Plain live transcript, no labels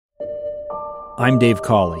I'm Dave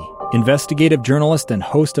Cawley, investigative journalist and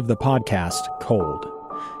host of the podcast Cold.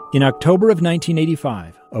 In October of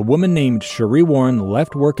 1985, a woman named Cherie Warren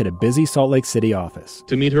left work at a busy Salt Lake City office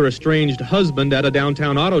to meet her estranged husband at a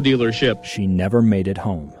downtown auto dealership. She never made it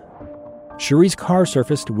home. Cherie's car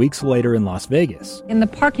surfaced weeks later in Las Vegas. In the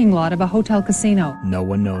parking lot of a hotel casino. No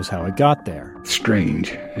one knows how it got there. Strange.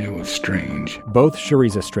 It was strange. Both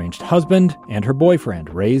Cherie's estranged husband and her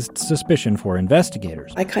boyfriend raised suspicion for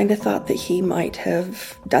investigators. I kind of thought that he might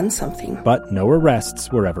have done something. But no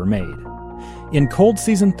arrests were ever made. In Cold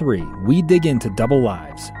Season 3, we dig into double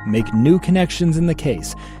lives, make new connections in the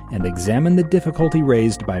case, and examine the difficulty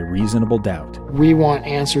raised by reasonable doubt. We want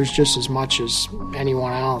answers just as much as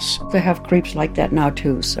anyone else. They have creeps like that now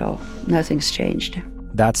too, so nothing's changed.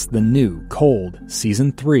 That's the new Cold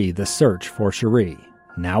Season 3, The Search for Cherie,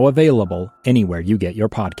 now available anywhere you get your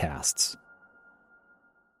podcasts.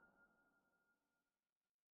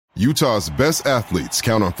 Utah's best athletes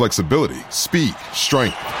count on flexibility, speed,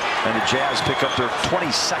 strength. And the Jazz pick up their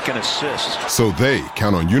 22nd assist. So they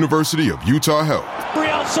count on University of Utah Health.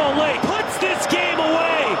 Real Salt Lake puts this game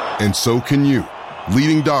away. And so can you.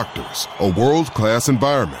 Leading doctors, a world-class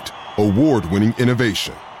environment, award-winning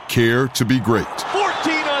innovation, care to be great.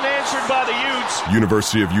 14 unanswered by the Utes.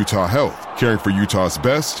 University of Utah Health, caring for Utah's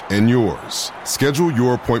best and yours. Schedule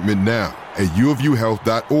your appointment now at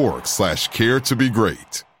uofuhealth.org/care to be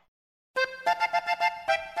great.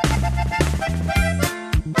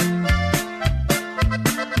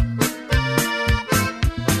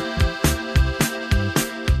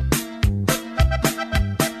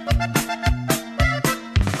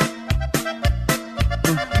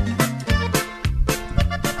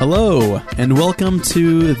 Hello, and welcome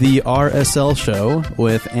to the RSL show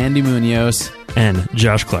with Andy Munoz and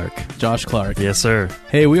Josh Clark. Josh Clark. Yes, sir.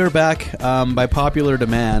 Hey, we are back by popular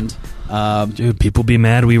demand. Dude, people be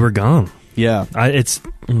mad we were gone. Yeah. I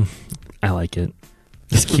like it.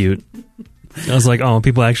 It's cute. I was like, oh,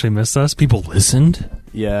 people actually missed us? People listened?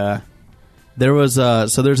 Yeah. There was, so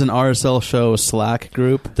there's an RSL show Slack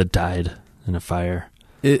group. That died in a fire.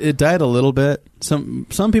 It died a little bit. Some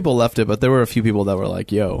people left it, but there were a few people that were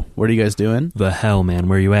like, yo, what are you guys doing? The hell, man?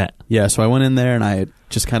 Where are you at? Yeah, so I went in there and I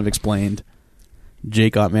just kind of explained.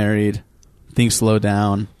 Jake got married. Things slowed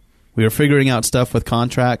down. We were figuring out stuff with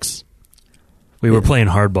contracts. We were playing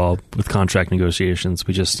hardball with contract negotiations.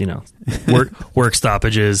 We just, work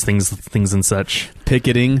stoppages, things and such.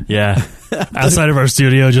 Picketing. Yeah. Outside of our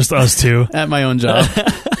studio, just us two. At my own job.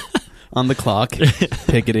 On the clock.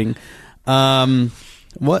 Picketing.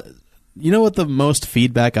 What the most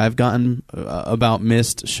feedback I've gotten about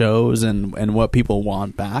missed shows and what people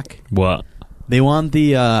want back? What? They want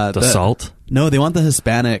the salt? No, they want the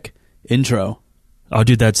Hispanic intro. Oh,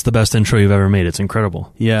 dude, that's the best intro you've ever made. It's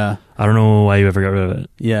incredible. Yeah. I don't know why you ever got rid of it.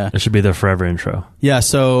 Yeah. It should be the forever intro. Yeah,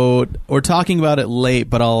 so we're talking about it late,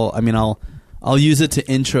 but I'll use it to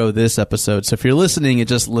intro this episode. So if you're listening, it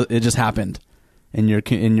just happened, and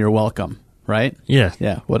you're welcome, right? Yeah.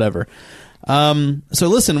 Yeah, whatever. So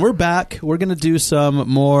listen, we're back. We're going to do some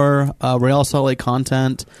more Real Salt Lake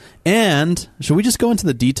content. And should we just go into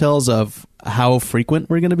the details of how frequent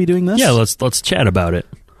we're going to be doing this? Yeah, let's chat about it.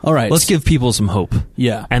 All right. Let's give people some hope.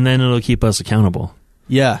 Yeah. And then it'll keep us accountable.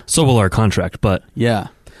 Yeah. So will our contract, but... Yeah.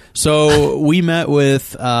 So we met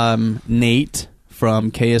with Nate from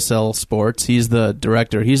KSL Sports. He's the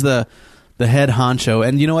director. He's the head honcho.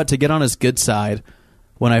 And you know what? To get on his good side...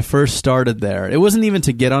 When I first started there, it wasn't even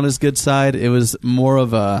to get on his good side. It was more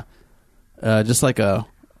of a, just like a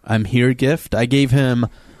I'm here gift. I gave him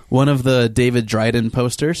one of the David Dryden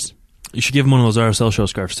posters. You should give him one of those RSL show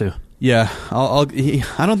scarves too. Yeah,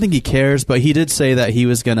 I don't think he cares, but he did say that he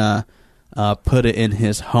was gonna put it in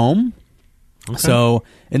his home. Okay. So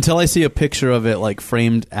until I see a picture of it like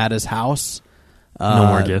framed at his house, no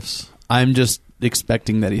more gifts. I'm just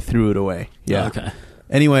expecting that he threw it away. Yeah. Okay.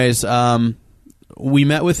 Anyways, we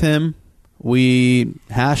met with him. We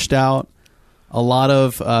hashed out a lot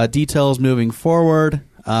of details moving forward.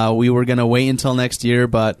 We were going to wait until next year,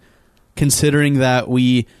 but considering that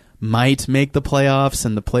we might make the playoffs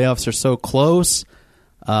and the playoffs are so close,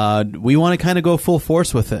 we want to kind of go full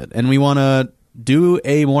force with it. And we want to do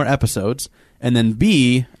more episodes and then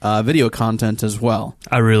video content as well.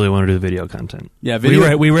 I really want to do the video content. Yeah,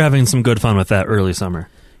 we were having some good fun with that early summer.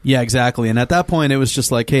 Yeah, exactly. And at that point, it was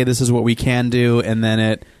just like, hey, this is what we can do. And then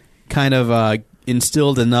it kind of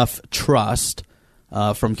instilled enough trust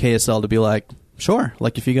from KSL to be like, sure,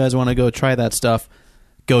 like if you guys want to go try that stuff,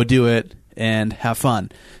 go do it and have fun.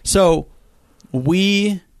 So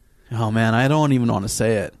I don't even want to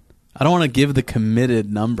say it. I don't want to give the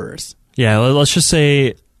committed numbers. Yeah, let's just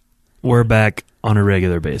say we're back on a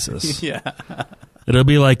regular basis. Yeah. It'll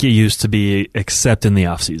be like it used to be, except in the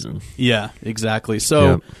off season. Yeah, exactly.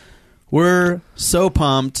 So we're so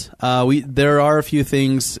pumped. There are a few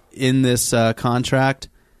things in this contract.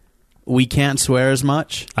 We can't swear as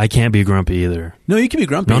much. I can't be grumpy either. No, you can be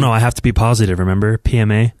grumpy. No, I have to be positive. Remember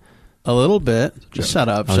PMA? A little bit. Just shut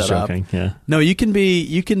up. I was joking. Yeah. No, you can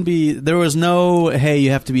be. There was no, hey, you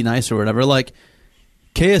have to be nice or whatever. Like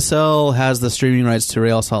KSL has the streaming rights to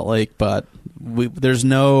Real Salt Lake, but there's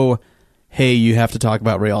no, hey, you have to talk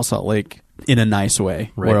about Real Salt Lake in a nice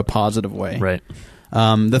way or a positive way. Right.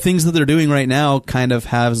 The things that they're doing right now kind of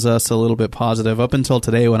has us a little bit positive. Up until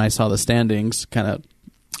today, when I saw the standings, kind of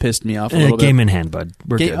pissed me off a little bit. Game in hand, bud.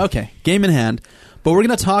 We're good. Okay, game in hand. But we're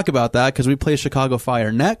going to talk about that because we play Chicago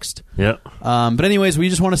Fire next. Yep. But anyways, we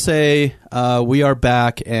just want to say we are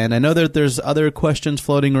back, and I know that there's other questions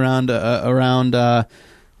floating around the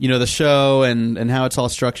show and how it's all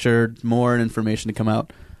structured. More information to come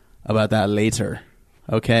out about that later.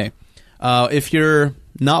 Okay. If you're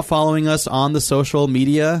not following us on the social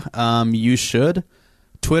media, you should.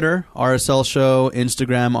 Twitter, RSL Show,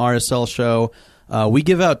 Instagram, RSL Show. We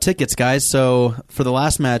give out tickets, guys. So for the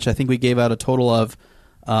last match, I think we gave out a total of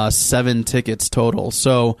 7 tickets total.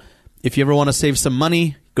 So if you ever want to save some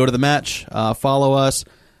money, go to the match, follow us.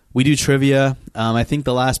 We do trivia. I think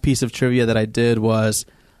the last piece of trivia that I did was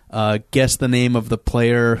guess the name of the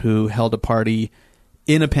player who held a party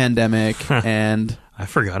in a pandemic. And I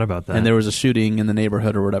forgot about that. And there was a shooting in the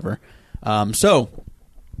neighborhood or whatever. So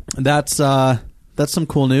that's some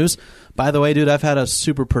cool news. By the way, dude, I've had a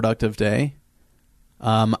super productive day.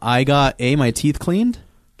 I got my teeth cleaned.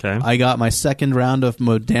 Okay. I got my second round of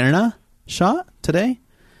Moderna shot today.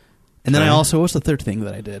 And then what's the third thing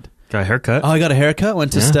that I did? Got a haircut. Oh, I got a haircut.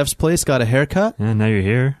 Went to Steph's place, got a haircut. Yeah, now you're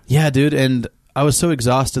here. Yeah, dude. And I was so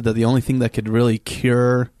exhausted that the only thing that could really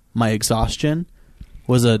cure my exhaustion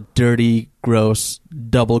was a dirty, gross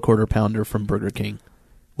double quarter pounder from Burger King.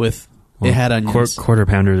 It had onions. Quarter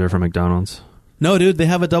pounders are from McDonald's. No, dude, they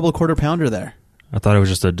have a double quarter pounder there. I thought it was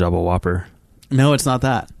just a double Whopper. No, it's not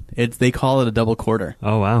that. They call it a double quarter.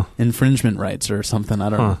 Oh, wow. Infringement rights or something. I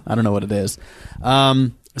don't know what it is.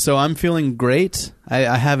 So I'm feeling great.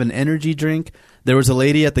 I have an energy drink. There was a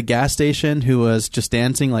lady at the gas station who was just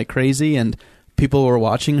dancing like crazy, and people were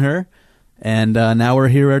watching her. And now we're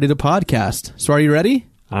here ready to podcast. So are you ready?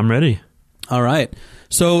 I'm ready. All right.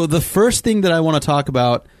 So the first thing that I want to talk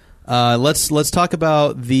about, let's talk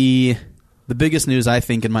about the biggest news, I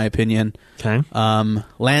think, in my opinion. Okay.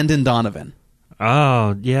 Landon Donovan.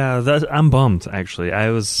 Oh, yeah. I'm bummed, actually. I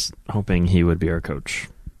was hoping he would be our coach,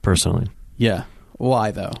 personally. Yeah. Why,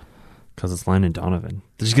 though? Because it's Landon Donovan.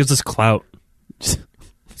 It just gives us clout.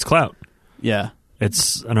 It's clout. Yeah.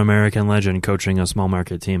 It's an American legend coaching a small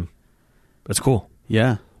market team. It's cool.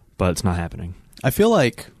 Yeah. But it's not happening. I feel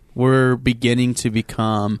like we're beginning to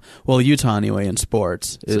become, well, Utah anyway in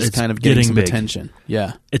sports is it's kind of getting some big attention.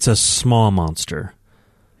 Yeah. It's a small monster.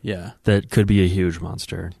 Yeah. That could be a huge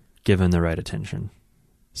monster, given the right attention.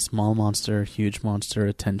 Small monster, huge monster,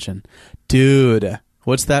 attention. Dude,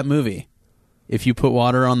 what's that movie? If you put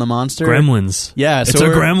water on the monster? Gremlins. Yeah. It's a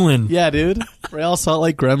gremlin. Yeah, dude. Real Salt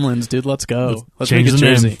Lake Gremlins, dude. Let's go. Let's change make a the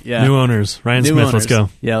jersey. name. Yeah. New owners. Ryan Smith, owners. Let's go.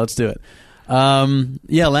 Yeah, let's do it.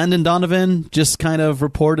 Landon Donovan just kind of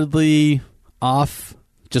reportedly off,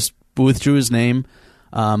 just withdrew his name,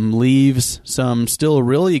 leaves some still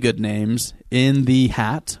really good names in the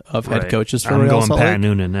hat of head coaches for Real Salt Lake. I'm going Pat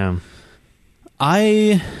Noonan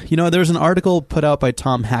now. There's an article put out by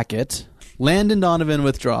Tom Hackett. Landon Donovan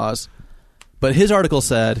withdraws, but his article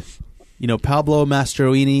said, Pablo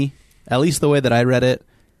Mastroeni, at least the way that I read it,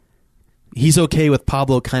 he's okay with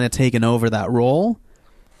Pablo kind of taking over that role.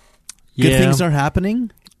 Good things are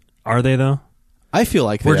happening. Are they, though? I feel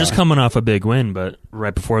like we're just coming off a big win, but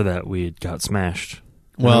right before that, we got smashed.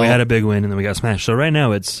 Well, we had a big win, and then we got smashed. So right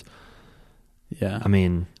now, it's... Yeah. I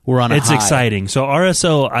mean... We're on a It's high. exciting. So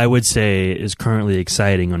RSL, I would say, is currently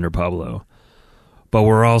exciting under Pablo. But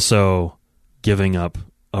we're also giving up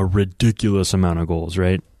a ridiculous amount of goals,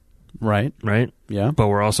 right? Right. Yeah. But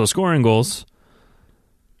we're also scoring goals.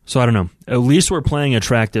 So I don't know. At least we're playing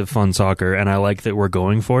attractive, fun soccer, and I like that we're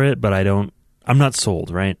going for it, but I'm not sold,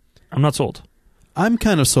 right? I'm not sold. I'm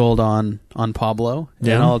kind of sold on Pablo,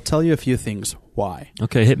 Yeah? and I'll tell you a few things why.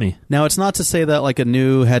 Okay, hit me. Now, it's not to say that like a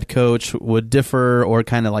new head coach would differ or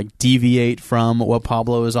kind of like deviate from what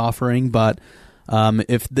Pablo is offering, but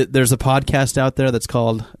there's a podcast out there that's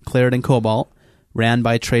called Claret and Cobalt, ran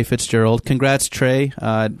by Trey Fitzgerald. Congrats, Trey.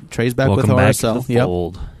 Trey's back Welcome with back RSL. to the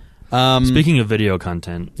fold. Speaking of video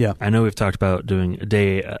content, yeah. I know we've talked about doing a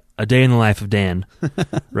day in the life of Dan,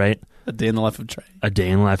 right? A day in the life of Trey. A day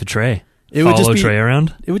in the life of Trey. It would follow Trey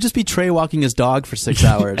around. It would just be Trey walking his dog for 6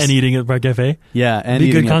 hours and eating at Park Cafe. Yeah, and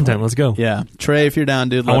be good content. Let's go. Yeah, Trey, if you're down,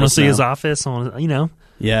 dude, I want to see know. his office. I want to,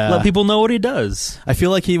 yeah, let people know what he does. I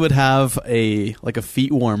feel like he would have a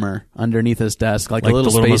feet warmer underneath his desk, like a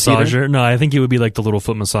little the little space massager. heater. No, I think it would be like the little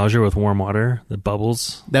foot massager with warm water that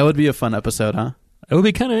bubbles. That would be a fun episode, huh? It would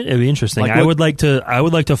be it'd be interesting. I would like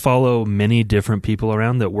to follow many different people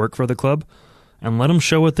around that work for the club and let them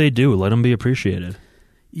show what they do. Let them be appreciated.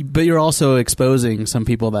 But you're also exposing some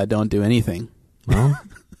people that don't do anything. Well,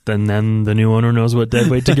 then the new owner knows what dead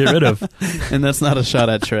weight to get rid of. And that's not a shot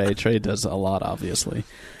at Trey. Trey does a lot, obviously.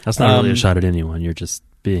 That's not really a shot at anyone. You're just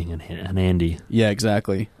being an Andy. Yeah,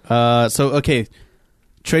 exactly. Okay,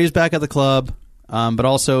 Trey's back at the club, but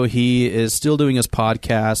also he is still doing his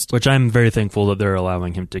podcast. Which I'm very thankful that they're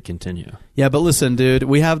allowing him to continue. Yeah, but listen, dude,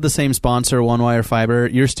 we have the same sponsor, One Wire Fiber.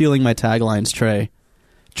 You're stealing my taglines, Trey.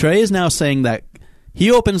 Trey is now saying that he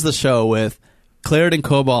opens the show with Claret and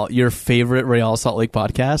Cobalt, your favorite Real Salt Lake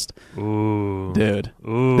podcast. Ooh. Dude.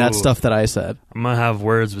 Ooh. That's stuff that I said. I'm going to have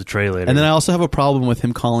words with Trey later. And then I also have a problem with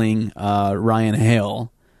him calling Ryan Hale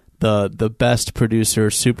the best producer,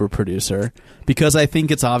 super producer, because I think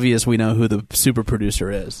it's obvious we know who the super producer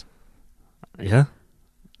is. Yeah?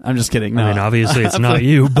 I'm just kidding. No. I mean, obviously it's not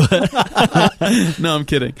you, but... No, I'm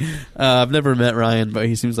kidding. I've never met Ryan, but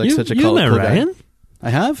he seems like such a cool guy. You met Ryan? I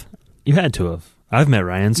have? You had to have. I've met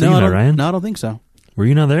Ryan, so no, you met Ryan? No, I don't think so. Were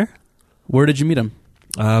you not there? Where did you meet him?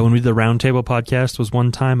 When we did the Roundtable podcast was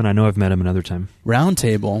one time, and I know I've met him another time.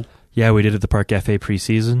 Roundtable? Yeah, we did it at the Park Cafe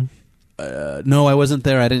preseason. No, I wasn't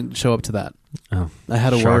there. I didn't show up to that. Oh, I had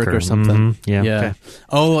to work or something. Mm-hmm. Yeah. Okay.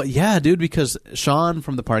 Oh, yeah, dude, because Sean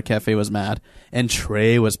from the Park Cafe was mad, and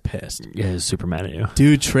Trey was pissed. Yeah, he was super mad at you.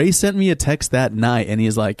 Dude, Trey sent me a text that night, and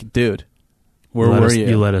he's like, dude, where were you?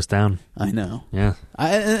 You let us down. I know. Yeah.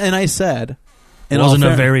 And I said... It wasn't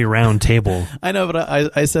a very round table. I know, but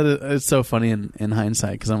I said it's so funny in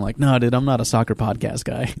hindsight, because I'm like, no, dude, I'm not a soccer podcast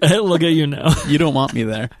guy. Look at you now. You don't want me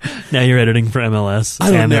there. Now you're editing for MLS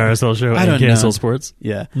and the RSL show and KSL Sports.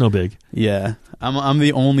 Yeah. No big. Yeah. I'm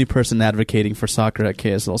the only person advocating for soccer at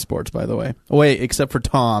KSL Sports, by the way. Oh, wait, except for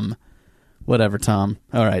Tom. Whatever, Tom.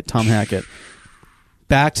 All right, Tom Hackett.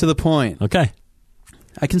 Back to the point. Okay.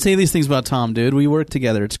 I can say these things about Tom, dude. We work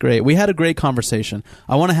together. It's great. We had a great conversation.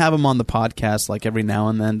 I want to have him on the podcast like every now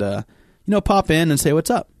and then to, pop in and say what's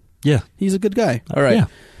up. Yeah. He's a good guy. All right. Yeah.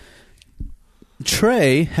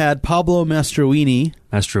 Trey had Pablo Mastroeni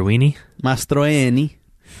on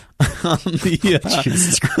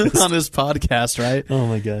his podcast, right? Oh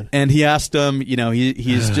my God. And he asked him,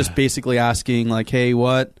 he's just basically asking like, hey,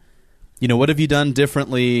 what have you done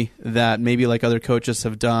differently that maybe like other coaches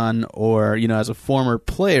have done, or, as a former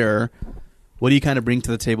player, what do you kind of bring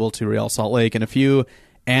to the table to Real Salt Lake? And a few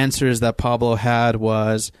answers that Pablo had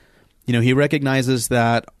was, he recognizes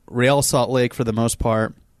that Real Salt Lake, for the most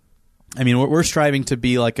part, I mean, we're striving to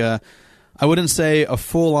be like I wouldn't say a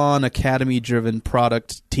full-on academy-driven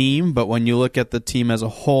product team, but when you look at the team as a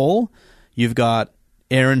whole, you've got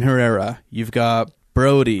Aaron Herrera, you've got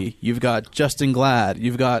Brody, you've got Justin Glad,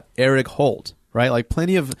 you've got Eric Holt, right? Like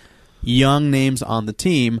plenty of young names on the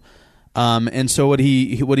team. And so what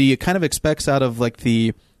he kind of expects out of like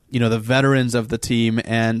the veterans of the team,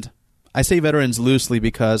 and I say veterans loosely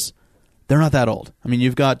because they're not that old. I mean,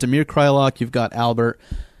 you've got Damir Kreilach, you've got Albert.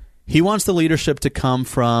 He wants the leadership to come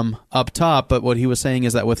from up top, but what he was saying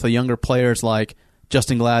is that with the younger players like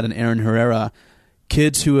Justin Glad and Aaron Herrera,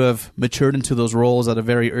 kids who have matured into those roles at a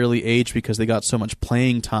very early age because they got so much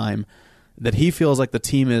playing time, that he feels like the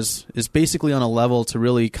team is basically on a level to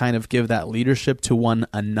really kind of give that leadership to one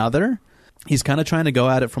another. He's kind of trying to go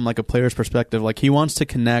at it from like a player's perspective. Like he wants to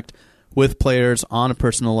connect with players on a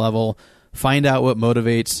personal level, find out what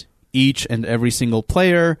motivates each and every single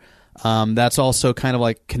player. That's also kind of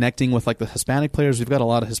like connecting with like the Hispanic players. We've got a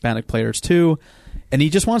lot of Hispanic players too. And he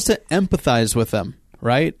just wants to empathize with them.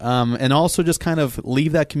 Right? And also just kind of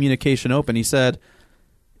leave that communication open. He said,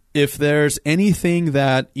 if there's anything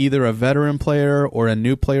that either a veteran player or a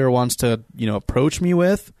new player wants to, approach me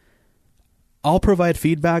with, I'll provide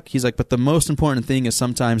feedback. He's like, but the most important thing is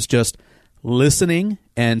sometimes just listening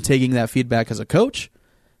and taking that feedback as a coach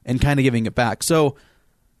and kind of giving it back. So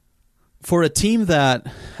for a team that,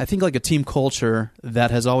 I think like a team culture that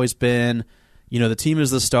has always been, the team is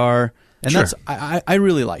the star. And sure. That's I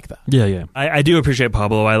really like that. Yeah. I do appreciate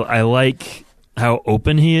Pablo. I like how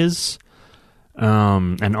open he is,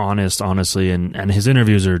 and honest, honestly, and his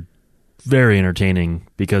interviews are very entertaining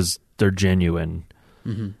because they're genuine.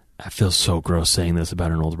 Mm-hmm. I feel so gross saying this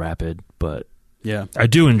about an old Rapid, but yeah, I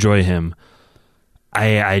do enjoy him.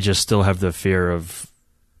 I just still have the fear of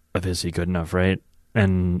is he good enough, right?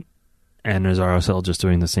 And And is RSL just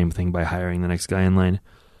doing the same thing by hiring the next guy in line?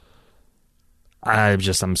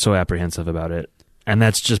 I'm so apprehensive about it. And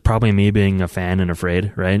that's just probably me being a fan and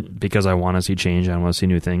afraid, right? Because I want to see change. I want to see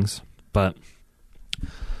new things. But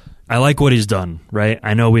I like what he's done, right?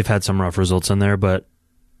 I know we've had some rough results in there, but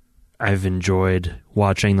I've enjoyed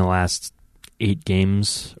watching the last 8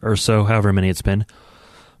 games or so, however many it's been,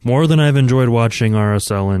 more than I've enjoyed watching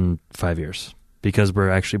RSL in 5 years, because we're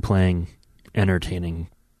actually playing entertaining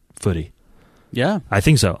footy. Yeah. I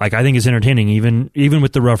think so. I think it's entertaining, even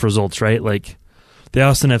with the rough results, right? The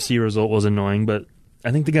Austin FC result was annoying, but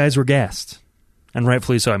I think the guys were gassed, and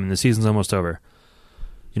rightfully so. I mean, the season's almost over.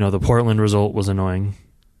 The Portland result was annoying.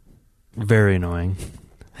 Very annoying.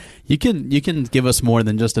 You can give us more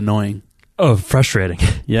than just annoying. Oh, frustrating.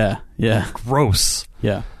 Yeah. Gross.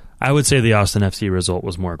 Yeah. I would say the Austin FC result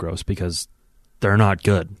was more gross because they're not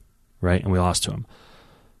good, right? And we lost to them.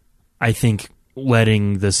 I think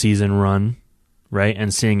letting the season run, right,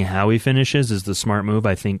 and seeing how he finishes is the smart move.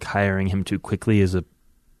 I think hiring him too quickly is a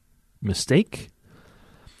mistake.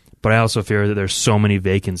 But I also fear that there's so many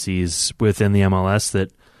vacancies within the MLS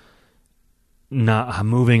that not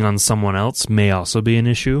moving on someone else may also be an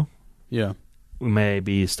issue. Yeah. We may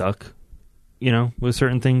be stuck, with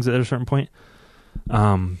certain things at a certain point.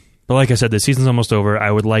 But like I said, the season's almost over.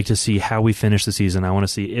 I would like to see how we finish the season. I want to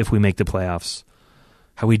see if we make the playoffs,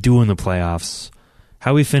 how we do in the playoffs,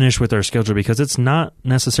 how we finish with our schedule, because it's not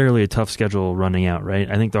necessarily a tough schedule running out, right?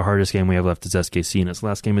 I think the hardest game we have left is SKC, and it's the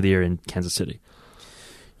last game of the year in Kansas City.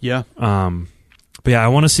 Yeah. But yeah, I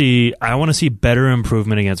want to see better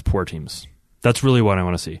improvement against poor teams. That's really what I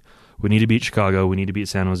want to see. We need to beat Chicago. We need to beat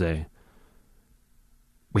San Jose.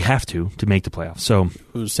 We have to make the playoffs. So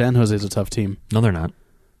San Jose's a tough team. No, they're not.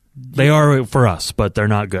 They are for us, but they're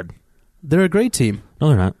not good. They're a great team. No,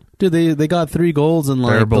 they're not. Dude, they got 3 goals in the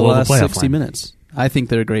last 60 minutes. I think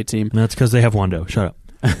they're a great team. And that's because they have Wando. Shut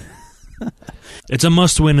up. It's a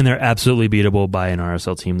must-win, and they're absolutely beatable by an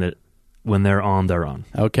RSL team that when they're on, they're on.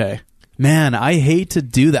 Okay. Man, I hate to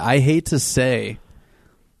do that. I hate to say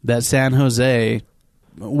that San Jose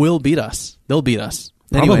will beat us. They'll beat us.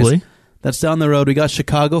 Probably. Anyways, that's down the road. We got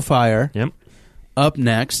Chicago Fire up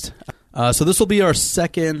next. So this will be our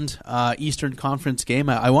second Eastern Conference game.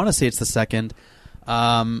 I want to say it's the second.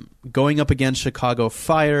 Going up against Chicago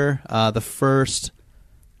Fire. The first,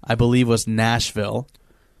 I believe, was Nashville.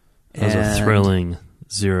 It was a thrilling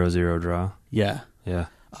 0-0 draw. Yeah.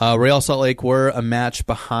 Real Salt Lake, we're a match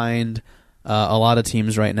behind a lot of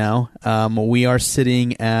teams right now. We are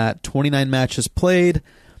sitting at 29 matches played.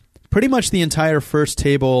 Pretty much the entire first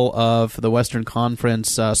table of the Western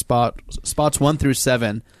Conference, spots 1 through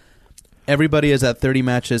 7. Everybody is at 30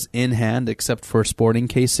 matches in hand except for Sporting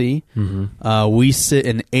KC. Mm-hmm. We sit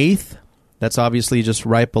in 8th. That's obviously just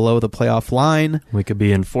right below the playoff line. We could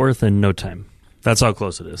be in 4th in no time. That's how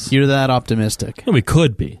close it is. You're that optimistic. Yeah, we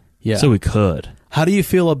could be. Yeah. So we could. How do you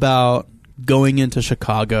feel about going into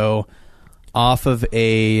Chicago off of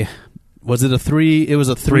a... Was it a 3... It was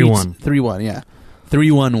a 3-1. 3-1, yeah.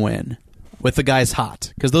 3-1 win with the guys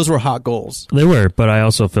hot, because those were hot goals. They were, but I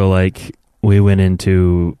also feel like we went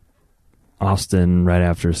into Austin right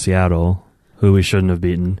after Seattle, who we shouldn't have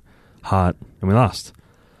beaten, hot, and we lost.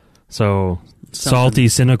 So salty,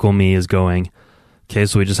 cynical me is going, okay,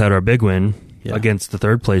 so we just had our big win against the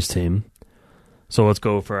third place team, so let's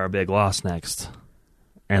go for our big loss next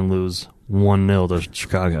and lose 1-0 to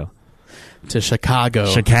Chicago.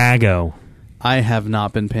 Chicago. I have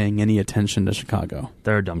not been paying any attention to Chicago.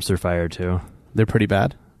 They're a dumpster fire, too. They're pretty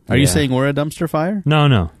bad. Are you saying we're a dumpster fire?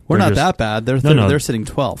 No. We're not that bad. They're sitting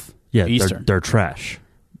 12th. Yeah, Eastern. They're trash.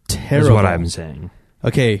 Terrible. Is what I'm saying.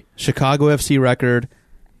 Okay, Chicago FC record,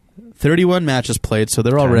 31 matches played, so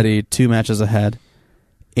they're already 2 matches ahead.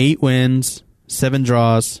 8 wins, 7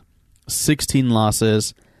 draws, 16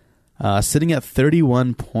 losses, sitting at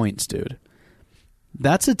 31 points, dude.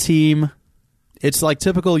 That's a team... It's like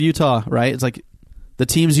typical Utah, right? It's like the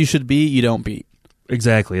teams you should beat, you don't beat.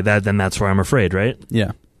 Exactly. Then that's where I'm afraid, right?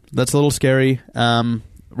 Yeah. That's a little scary.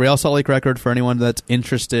 Real Salt Lake record, for anyone that's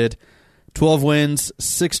interested, 12 wins,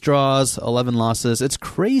 6 draws, 11 losses. It's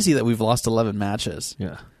crazy that we've lost 11 matches.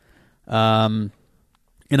 Yeah. And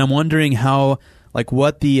I'm wondering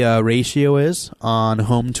what the ratio is on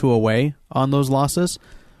home to away on those losses.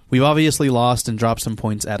 We've obviously lost and dropped some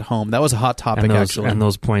points at home. That was a hot topic, actually. And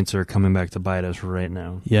those points are coming back to bite us right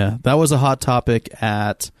now. Yeah, that was a hot topic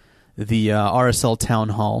at the RSL Town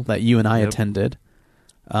Hall that you and I attended.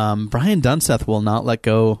 Brian Dunseth will not let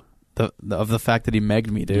go of the fact that he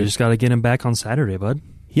megged me, dude. You just got to get him back on Saturday, bud.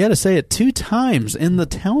 He had to say it 2 times in the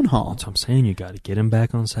Town Hall. That's what I'm saying. You got to get him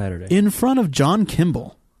back on Saturday. In front of John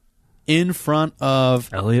Kimball. in front of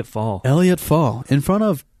Elliot Fall, in front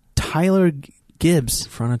of Tyler Gibbs,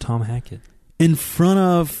 in front of Tom Hackett, in front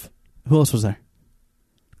of who else was there?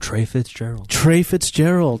 Trey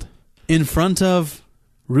Fitzgerald, in front of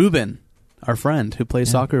Ruben, our friend who plays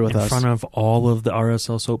soccer with us, in front of all of the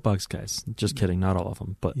RSL Soapbox guys. Just kidding, not all of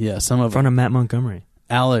them, but some of in front of Matt Montgomery,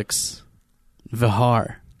 Alex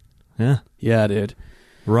Vihar. Yeah, dude,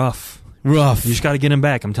 rough. You just got to get him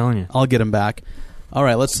back. I'm telling you, I'll get him back. All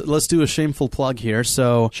right, let's do a shameful plug here.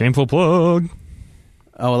 So shameful plug.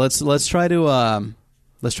 Oh, let's try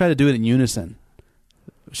to do it in unison.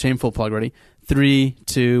 Shameful plug. Ready? 3,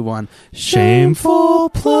 2, 1. Shameful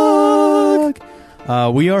plug.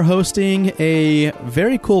 We are hosting a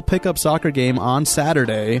very cool pickup soccer game on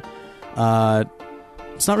Saturday.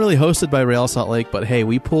 It's not really hosted by Real Salt Lake, but hey,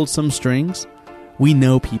 we pulled some strings. We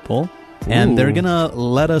know people, and they're gonna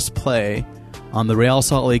let us play on the Real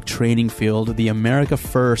Salt Lake training field, the America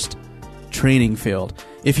First training field.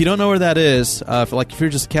 If you don't know where that is, if you're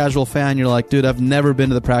just a casual fan, you're like, dude, I've never been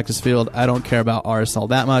to the practice field. I don't care about RSL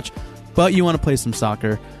that much, but you want to play some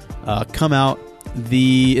soccer, come out.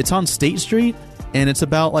 It's on State Street, and it's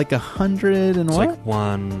about like 100 and what?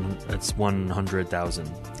 It's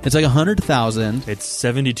 100,000. It's like 100,000. It's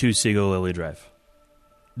 72 Seagull Lily Drive.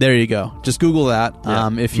 There you go. Just Google that.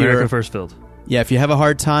 If you're America First Field. Yeah, if you have a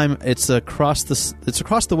hard time, it's across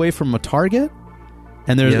the way from a Target,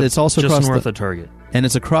 and it's also just across north of Target, and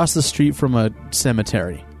it's across the street from a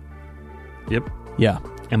cemetery. Yep. Yeah.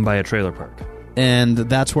 And by a trailer park. And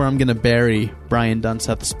that's where I'm going to bury Brian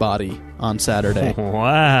Dunseth's body on Saturday.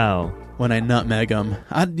 Wow. When I nutmeg him.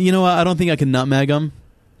 You know what? I don't think I can nutmeg him.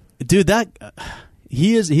 Dude,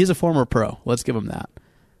 he's a former pro. Let's give him that.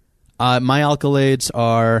 My accolades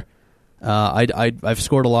are I've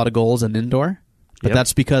scored a lot of goals in indoor, but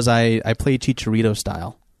that's because I play Chicharito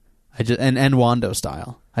style. And Wando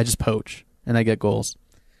style. I just poach and I get goals.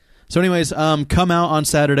 So anyways, come out on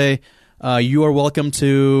Saturday. You are welcome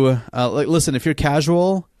to listen, if you're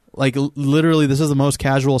casual, like literally this is the most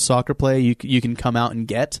casual soccer play you can come out and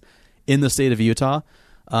get in the state of Utah.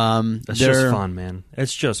 It's just fun, man.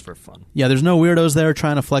 It's just for fun. Yeah, there's no weirdos there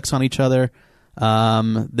trying to flex on each other.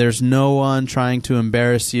 There's no one trying to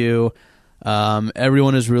embarrass you.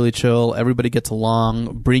 Everyone is really chill. Everybody gets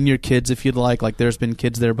along. Bring your kids if you'd like. Like there's been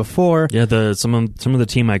kids there before. Yeah, some of the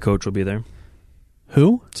team I coach will be there.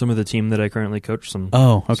 Who? Some of the team that I currently coach. Some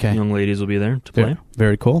young ladies will be there to play.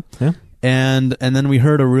 Very cool. Yeah. And then we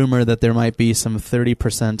heard a rumor that there might be some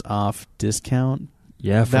 30% off discount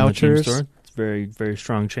vouchers. From the team store. It's a very, very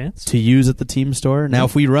strong chance. To use at the team store. Now,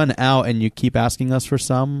 if we run out and you keep asking us for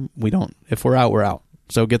some, we don't. If we're out, we're out.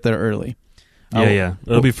 So get there early. Yeah.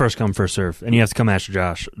 It'll be first come, first serve. And you have to come ask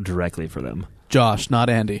Josh directly for them. Josh, not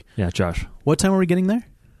Andy. Yeah, Josh. What time are we getting there?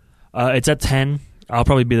 It's at 10. I'll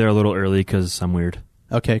probably be there a little early because I'm weird.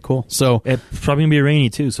 Okay, cool. So it's probably going to be rainy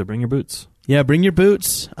too, so bring your boots. Yeah, bring your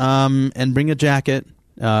boots and bring a jacket.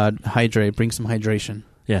 Hydrate. Bring some hydration.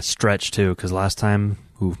 Yeah, stretch too, because last time,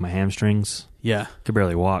 my hamstrings. Yeah. Could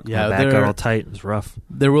barely walk. Yeah, my back got all tight. It was rough.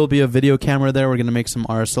 There will be a video camera there. We're going to make some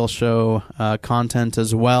RSL show content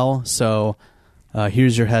as well. So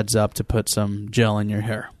here's your heads up to put some gel in your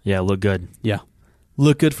hair. Yeah, look good. Yeah.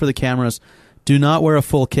 Look good for the cameras. Do not wear a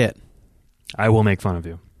full kit. I will make fun of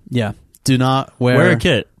you. Yeah. Do not wear a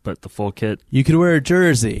kit, but the full kit. You could wear a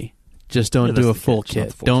jersey. Just don't do a full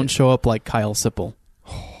kit. Don't show up like Kyle Sipple.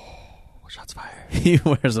 Shots fired. He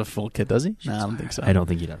wears a full kit, does he? No, I don't think so. I don't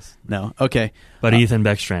think he does. No. Okay. But Ethan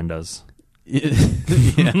Beckstrand does. Yeah.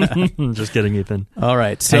 Just kidding, Ethan. All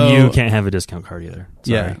right. So, and you can't have a discount card either.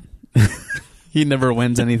 Sorry. Yeah. He never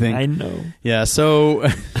wins anything. I know. Yeah, so...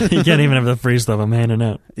 You can't even have the free stuff I'm handing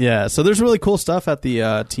out. Yeah, so there's really cool stuff at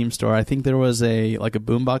the team store. I think there was a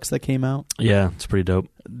boombox that came out. Yeah, it's pretty dope.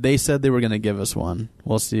 They said they were going to give us one.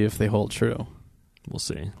 We'll see if they hold true. We'll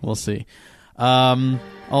see. We'll see.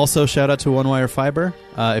 Also, shout out to One Wire Fiber.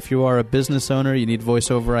 If you are a business owner, you need voice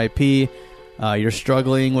over IP, you're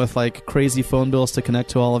struggling with crazy phone bills to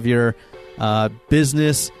connect to all of your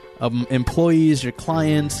business employees, your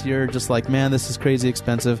clients, you're just like, man, this is crazy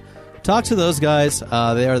expensive. Talk to those guys.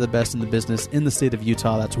 They are the best in the business in the state of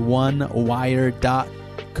Utah. That's onewire.co.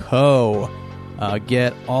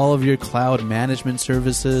 Get all of your cloud management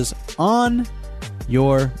services on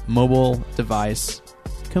your mobile device,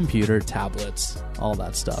 computer, tablets, all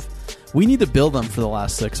that stuff. We need to build them for the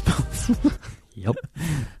last 6 months. Yep.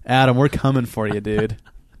 Adam, we're coming for you, dude.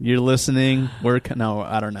 You're listening. No,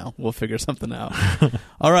 I don't know. We'll figure something out.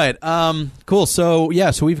 All right. Cool. So,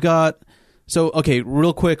 we've got... okay,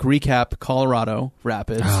 real quick recap. Colorado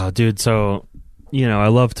Rapids. Oh, dude. So, I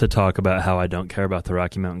love to talk about how I don't care about the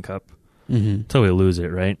Rocky Mountain Cup until we lose it,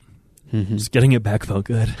 right? Just getting it back felt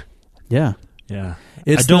good. Yeah. Yeah.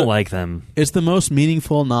 I don't like them. It's the most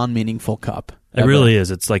meaningful, non-meaningful cup. It really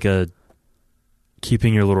is. It's like a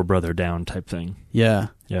keeping your little brother down type thing. Yeah.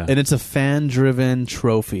 Yeah. And it's a fan-driven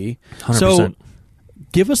trophy. 100%. So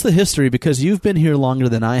give us the history, because you've been here longer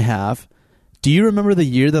than I have. Do you remember the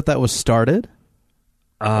year that was started?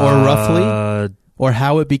 Or roughly? Or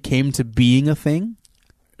how it became to being a thing?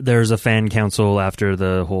 There's a fan council after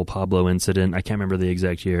the whole Pablo incident. I can't remember the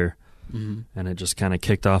exact year. Mm-hmm. And it just kind of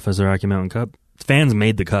kicked off as the Rocky Mountain Cup. Fans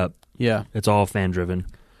made the cup. Yeah. It's all fan-driven.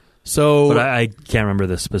 So, but I can't remember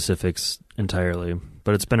the specifics entirely.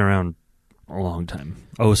 But it's been around a long time.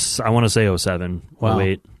 I want to say 07, wow.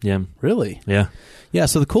 08. Yeah. Really? Yeah. Yeah,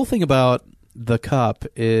 so the cool thing about the cup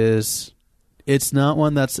is it's not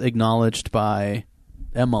one that's acknowledged by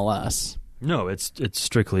MLS. No, it's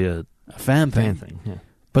strictly a fan thing. Yeah.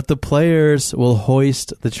 But the players will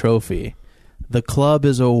hoist the trophy. The club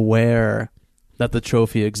is aware that the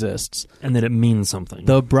trophy exists. And that it means something.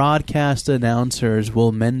 The broadcast announcers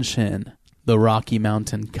will mention the Rocky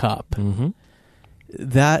Mountain Cup. Mm-hmm.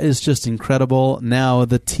 That is just incredible. Now,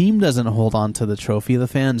 the team doesn't hold on to the trophy. The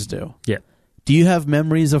fans do. Yeah. Do you have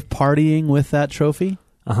memories of partying with that trophy?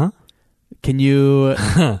 Uh-huh. Can you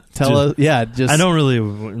tell us? Yeah, just... I don't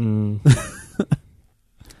really...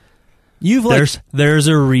 There's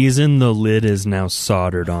a reason the lid is now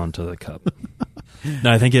soldered onto the cup.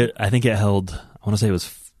 No, I think it held, I want to say it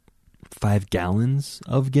was 5 gallons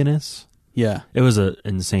of Guinness. Yeah. It was an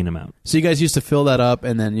insane amount. So you guys used to fill that up,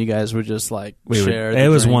 and then you guys would just share it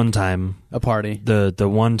was one time. A party. The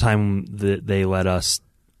one time that they let us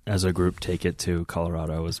as a group take it to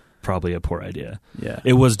Colorado was probably a poor idea. Yeah.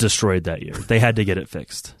 It was destroyed that year. They had to get it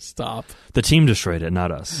fixed. Stop. The team destroyed it,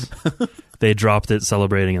 not us. They dropped it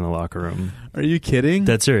celebrating in the locker room. Are you kidding?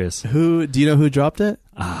 That's serious. Do you know who dropped it?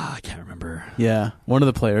 I can't remember. Yeah. One of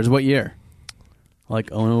the players. What year? It's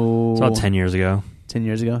about 10 years ago. 10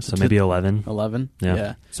 years ago? So maybe 11. 11?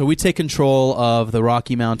 Yeah. So we take control of the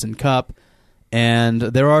Rocky Mountain Cup, and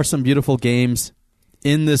there are some beautiful games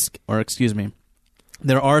in this,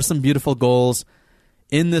 there are some beautiful goals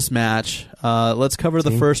in this match. Let's cover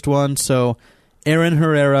the first one. So Aaron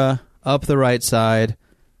Herrera up the right side,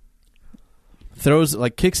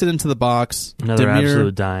 kicks it into the box. Another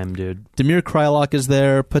absolute dime, dude. Damir Kreilach is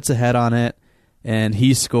there, puts a head on it, and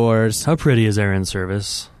he scores. How pretty is Aaron's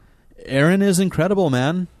service? Aaron is incredible,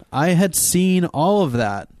 man. I had seen all of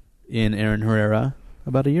that in Aaron Herrera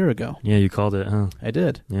about a year ago. Yeah, you called it, huh? I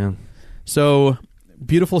did. Yeah. So,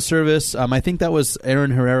 beautiful service. I think that was Aaron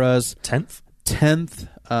Herrera's 10th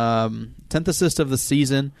assist of the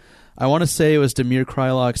season. I want to say it was Damir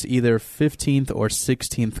Kreilach's either 15th or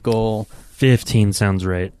 16th goal. 15 sounds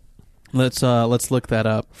right. Let's look that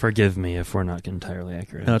up. Forgive me if we're not entirely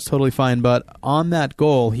accurate. No, it's totally fine. But on that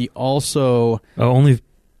goal, he also... Oh,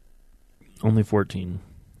 only 14.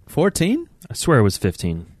 14? I swear it was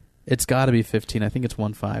 15. It's got to be 15. I think it's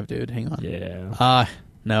 1-5, dude. Hang on. Yeah.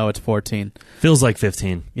 No, it's 14. Feels like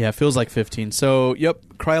 15. Yeah, feels like 15. So, yep,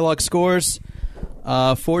 Kreilach scores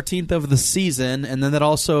 14th of the season, and then that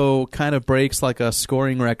also kind of breaks like a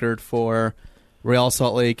scoring record for Real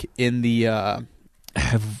Salt Lake in the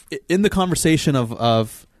conversation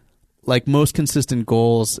of like most consistent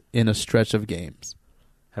goals in a stretch of games.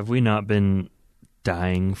 Have we not been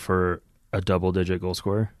dying for a double-digit goal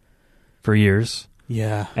scorer for years?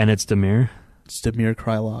 Yeah. And it's Damir? It's Damir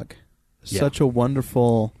Kreilach. Such a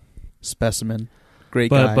wonderful specimen.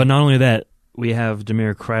 Great guy. But not only that, we have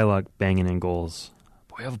Damir Kreilach banging in goals.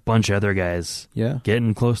 We have a bunch of other guys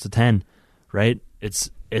getting close to 10, right? It's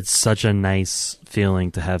such a nice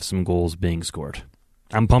feeling to have some goals being scored.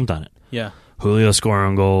 I'm pumped on it. Yeah. Julio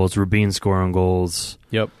scoring goals, Rubin scoring goals.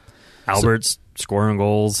 Yep. Albert's scoring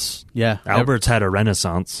goals. Yeah. Albert's had a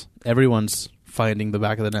renaissance. Everyone's finding the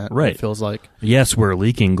back of the net, right? It feels like. Yes, we're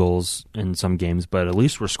leaking goals in some games, but at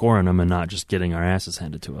least we're scoring them and not just getting our asses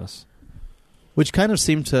handed to us. Which kind of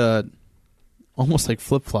seemed to almost like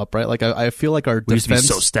flip-flop, right? Like I feel like our defense... We used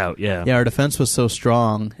to be so stout, yeah. Yeah, our defense was so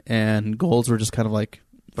strong, and goals were just kind of like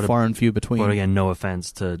far and few between. But again, no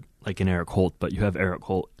offense to like an Eric Holt, but you have Eric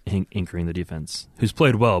Holt anchoring the defense, who's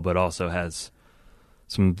played well, but also has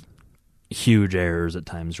some huge errors at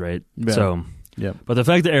times, right? Yeah. So, yeah. But the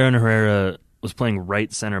fact that Aaron Herrera was playing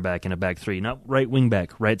right center back in a back three, not right wing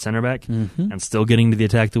back, right center back, and still getting to the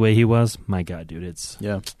attack the way he was, my God, dude, it's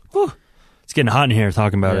getting hot in here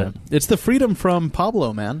talking about it. It's the freedom from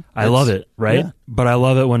Pablo, man. I love it, right? Yeah. But I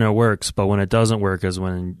love it when it works, but when it doesn't work is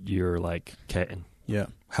when you're like, okay,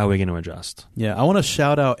 how are we going to adjust? Yeah, I want to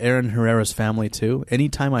shout out Aaron Herrera's family, too.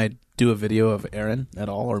 Anytime I do a video of Aaron at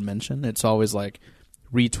all or mention, it's always like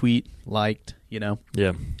retweet, liked, Yeah.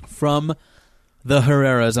 from the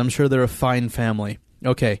Herreras. I'm sure they're a fine family.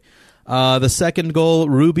 Okay. The second goal,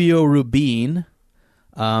 Rubio Rubin.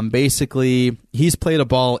 Basically, he's played a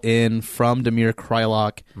ball in from Damir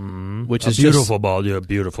Kreilach, which is beautiful ball. Yeah,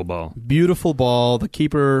 beautiful ball. Beautiful ball. The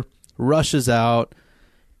keeper rushes out.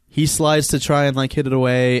 He slides to try and hit it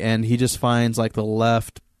away, and he just finds the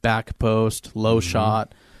left back post, low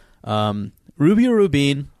shot. Rubio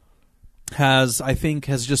Rubin has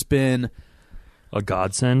just been a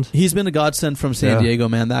godsend. He's been a godsend from San Diego,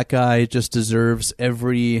 man. That guy just deserves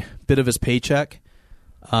every bit of his paycheck.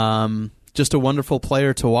 Just a wonderful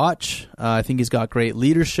player to watch. I think he's got great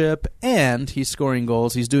leadership, and he's scoring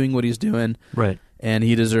goals. He's doing what he's doing. Right. And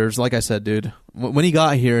he deserves, like I said, dude, when he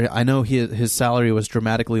got here, I know his salary was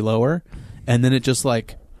dramatically lower, and then it just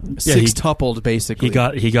six-tupled, basically.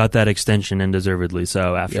 He got that extension, and deservedly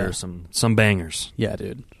so, after some bangers. Yeah,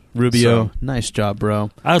 dude. Rubio, nice job,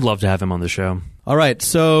 bro. I would love to have him on the show. All right,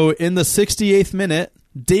 so in the 68th minute,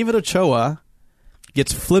 David Ochoa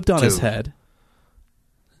gets flipped on his head.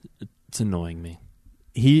 It's annoying me.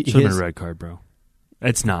 He should have been a red card, bro.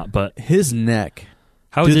 It's not, but his neck.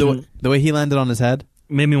 How dude, the way he landed on his head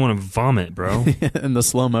made me want to vomit, bro. In the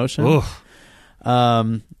slow motion. Ugh.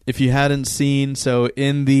 If you hadn't seen, so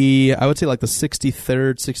in I would say the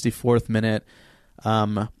 63rd, 64th minute,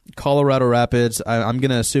 Colorado Rapids. I'm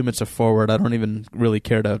gonna assume it's a forward. I don't even really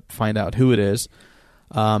care to find out who it is.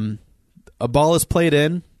 A ball is played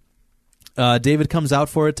in. David comes out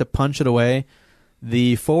for it to punch it away.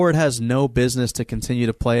 The forward has no business to continue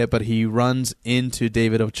to play it, but he runs into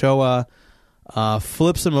David Ochoa,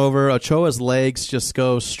 flips him over. Ochoa's legs just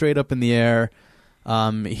go straight up in the air.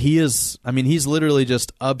 He's literally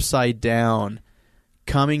just upside down,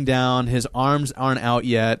 coming down. His arms aren't out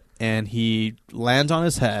yet, and he lands on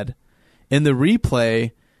his head. In the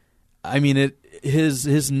replay,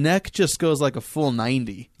 his neck just goes a full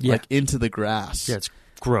 90, into the grass. Yeah, it's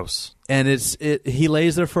gross. And he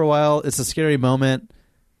lays there for a while. It's a scary moment,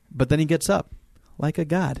 but then he gets up like a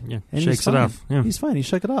god. Yeah, and shakes it off. Yeah. He's fine. He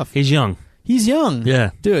shook it off. He's young. He's young. Yeah.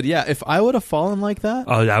 Dude, yeah. If I would have fallen like that...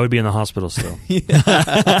 Oh, I would be in the hospital still.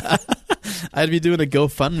 I'd be doing a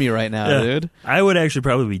GoFundMe right now, dude. I would actually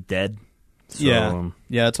probably be dead. So, yeah.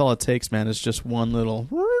 Yeah, that's all it takes, man. It's just one little...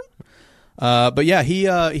 But yeah,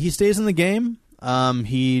 he stays in the game.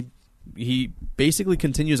 He basically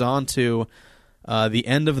continues on to... the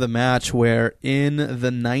end of the match, where in the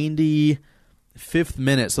 95th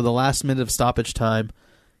minute, so the last minute of stoppage time,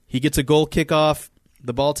 he gets a goal kickoff,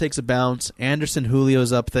 the ball takes a bounce, Anderson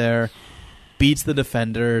Julio's up there, beats the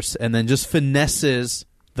defenders, and then just finesses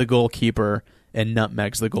the goalkeeper and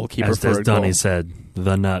nutmegs the goalkeeper for a goal. As Donnie said,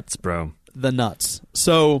 the nuts, bro. The nuts.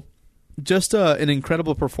 So just an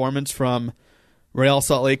incredible performance from Real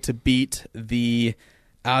Salt Lake to beat the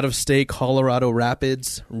out-of-state Colorado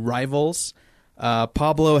Rapids rivals.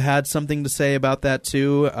 Pablo had something to say about that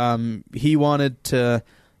too. He wanted to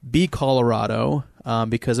be Colorado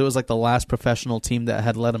because it was the last professional team that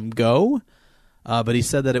had let him go. But he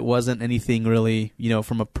said that it wasn't anything really,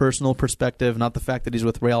 from a personal perspective, not the fact that he's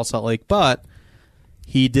with Real Salt Lake, but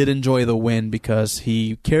he did enjoy the win because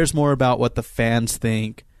he cares more about what the fans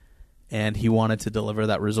think, and he wanted to deliver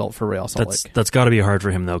that result for Real Salt Lake. That's got to be hard for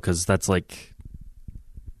him, though, because that's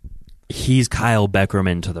he's Kyle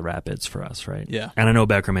Beckerman to the Rapids for us, right? Yeah. And I know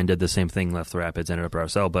Beckerman did the same thing, left the Rapids, ended up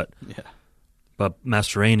RSL, but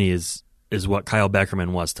Mastroeni is what Kyle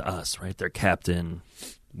Beckerman was to us, right? Their captain,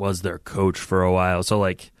 was their coach for a while. So,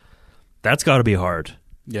 that's got to be hard.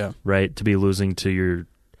 Yeah. Right? To be losing to your...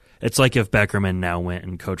 It's like if Beckerman now went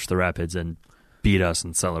and coached the Rapids and beat us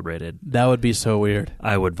and celebrated. That would be so weird.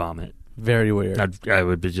 I would vomit. Very weird. I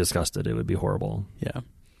would be disgusted. It would be horrible. Yeah.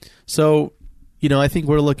 So... I think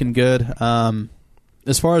we're looking good.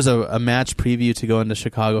 As far as a match preview to go into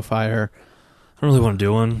Chicago Fire, I don't really want to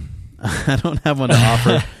do one. I don't have one to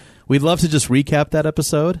offer. We'd love to just recap that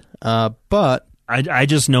episode, but... I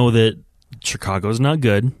just know that Chicago's not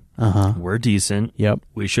good. Uh-huh. We're decent. Yep.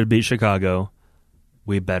 We should beat Chicago.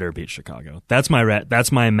 We better beat Chicago. That's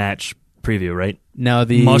my match preview, right? Now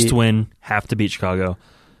the must win, have to beat Chicago.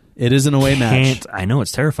 It is an away match. I know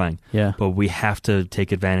it's terrifying. Yeah. But we have to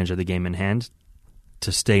take advantage of the game in hand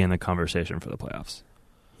to stay in the conversation for the playoffs.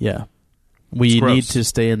 Yeah. We need to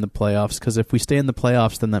stay in the playoffs, because if we stay in the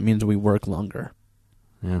playoffs, then that means we work longer.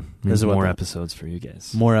 Yeah. There's more episodes for you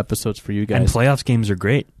guys. More episodes for you guys. And playoffs games are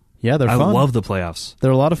great. Yeah, they're fun. I love the playoffs. They're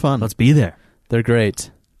a lot of fun. Let's be there. They're great.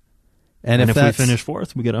 And if we finish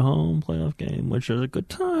fourth, we get a home playoff game, which is a good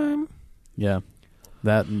time. Yeah.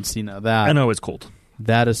 That, and see, now that... I know it's cold.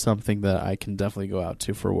 That is something that I can definitely go out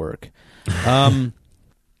to for work.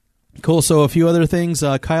 Cool. So a few other things.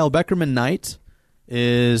 Kyle Beckerman night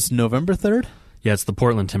is November 3rd. Yeah, it's the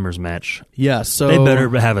Portland Timbers match. Yeah, so they better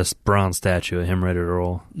have a bronze statue of him ready to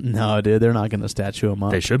roll. No, dude, they're not going to statue him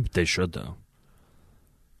up. They should though.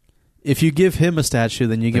 If you give him a statue,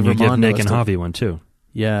 then you give Nick and Javi one too.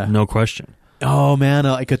 Yeah, no question. Oh man,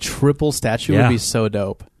 like a triple statue would be so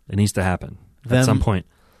dope. It needs to happen at some point.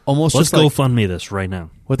 Almost let's just go GoFundMe this right now.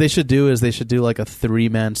 What they should do is they should do like a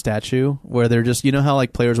 3-man statue where they're just, you know how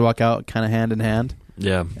like players walk out kind of hand in hand.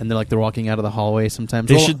 Yeah, and they're walking out of the hallway sometimes.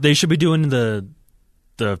 They should be doing the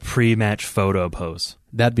pre-match photo pose.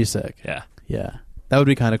 That'd be sick. Yeah, that would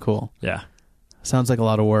be kind of cool. Yeah, sounds like a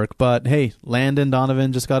lot of work, but hey, Landon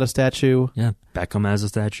Donovan just got a statue. Yeah, Beckham has a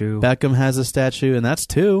statue. And that's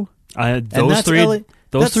 2.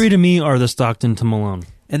 Those three to me are the Stockton to Malone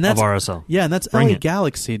of RSL. Yeah, and that's LA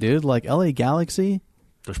Galaxy, dude. Like LA Galaxy,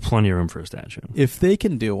 there's plenty of room for a statue. If they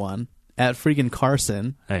can do one at freaking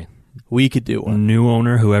Carson, hey, we could do one. New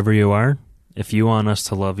owner, whoever you are, if you want us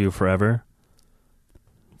to love you forever,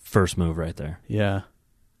 first move right there. Yeah.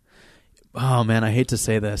 Oh man, I hate to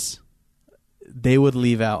say this. They would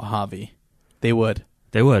leave out Javi. They would.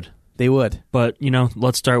 But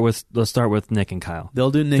let's start with Nick and Kyle. They'll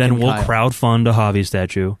do Nick then and Kyle. Then we'll crowdfund a Javi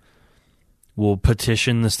statue. We'll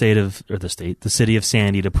petition the city of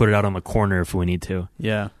Sandy to put it out on the corner if we need to.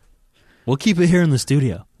 Yeah. We'll keep it here in the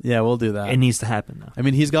studio. Yeah, we'll do that. It needs to happen though. I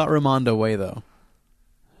mean, he's got Ramondo Way though.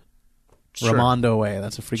 Sure. Ramondo Way.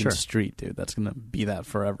 That's a freaking street, dude. That's gonna be that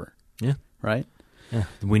forever. Yeah. Right? Yeah.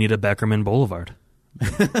 We need a Beckerman Boulevard.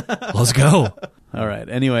 Let's go. All right.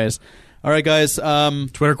 Anyways. All right, guys.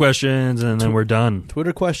 Twitter questions, and then we're done.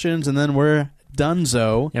 Twitter questions, and then we're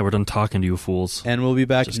donezo. Yeah, we're done talking to you fools. And we'll be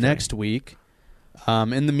back next week.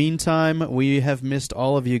 In the meantime, we have missed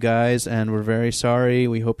all of you guys, and we're very sorry.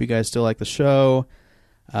 We hope you guys still like the show.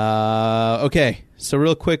 Okay, so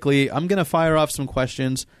real quickly, I'm going to fire off some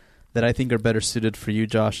questions that I think are better suited for you,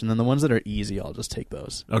 Josh, and then the ones that are easy, I'll just take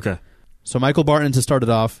those. Okay. So Michael Barton, to start it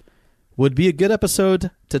off, would be a good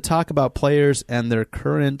episode to talk about players and their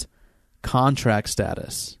current contract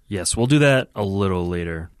status. Yes, we'll do that a little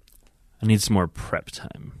later. I need some more prep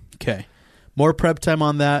time. Okay. More prep time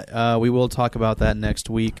on that. We will talk about that next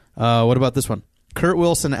week. What about this one? Kurt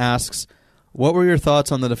Wilson asks, what were your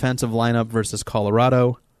thoughts on the defensive lineup versus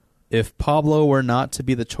Colorado? If Pablo were not to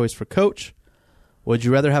be the choice for coach, would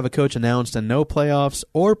you rather have a coach announced and no playoffs,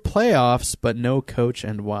 or playoffs but no coach,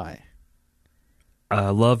 and why? I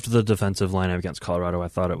loved the defensive lineup against Colorado. I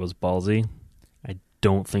thought it was ballsy. I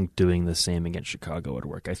don't think doing the same against Chicago would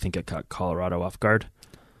work. I think it caught Colorado off guard.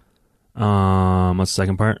 What's the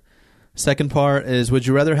second part? Second part is, would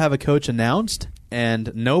you rather have a coach announced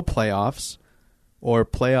and no playoffs, or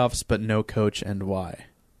playoffs but no coach, and why?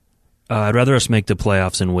 I'd rather us make the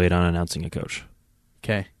playoffs and wait on announcing a coach.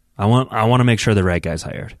 Okay. I want to make sure the right guy's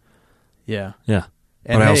hired. Yeah. Yeah.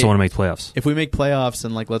 But I also want to make playoffs. If we make playoffs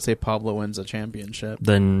and, let's say Pablo wins a championship,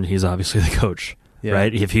 then he's obviously the coach,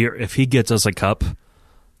 right? If he gets us a cup,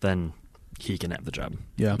 then he can have the job.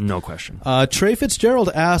 Yeah. No question. Trey Fitzgerald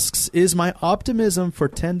asks, is my optimism for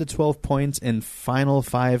 10 to 12 points in final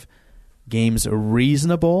 5 games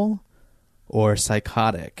reasonable or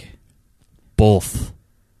psychotic? Both.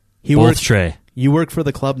 Trey. You work for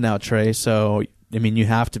the club now, Trey, so, I mean, you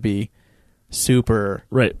have to be super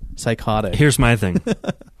psychotic. Here's my thing.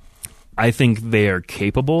 I think they are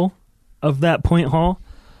capable of that point haul,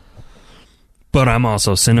 but I'm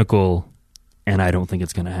also cynical, and I don't think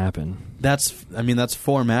it's going to happen. That's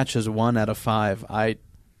 4 matches, 1 out of 5.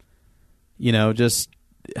 No.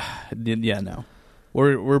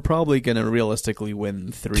 We're probably going to realistically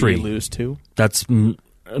win 3, lose 2. That's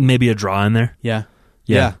maybe a draw in there. Yeah.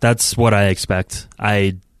 That's what I expect.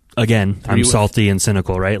 I'm salty and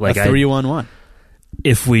cynical, right? Like 3-1-1.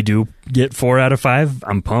 If we do get 4 out of 5,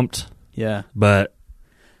 I'm pumped. Yeah. But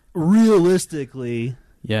realistically,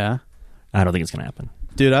 I don't think it's going to happen.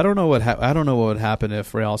 Dude, I don't know what would happen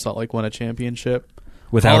if Real Salt Lake won a championship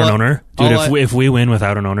without an owner. Dude, if we win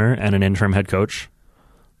without an owner and an interim head coach,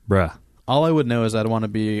 bruh. All I would know is I'd want to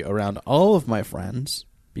be around all of my friends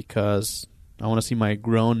because I want to see my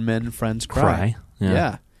grown men friends cry.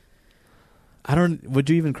 Yeah. Would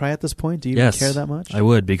you even cry at this point? Do you even care that much? I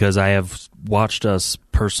would, because I have watched us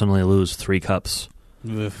personally lose 3 cups.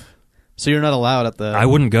 Oof. So you're not allowed at the... I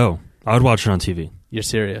wouldn't go. I would watch it on TV. You're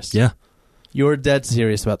serious? Yeah. You're dead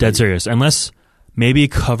serious about that? Dead serious. Unless maybe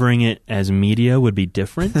covering it as media would be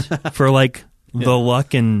different for the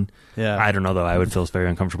luck and... Yeah. I don't know, though. I would feel very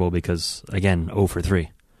uncomfortable because, again, 0 for 3.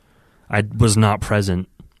 I was not present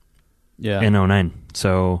in 09.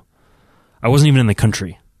 So I wasn't even in the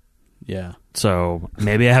country. Yeah. So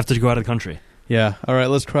maybe I have to go out of the country. Yeah. All right,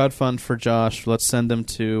 let's crowdfund for Josh. Let's send him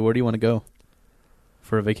to, where do you want to go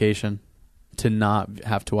for a vacation to not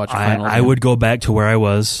have to watch a final? I would go back to where I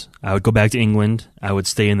was. I would go back to England. I would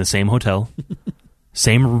stay in the same hotel,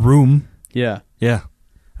 same room. Yeah. Yeah.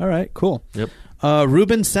 All right, cool. Yep.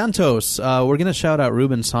 Ruben Santos. We're going to shout out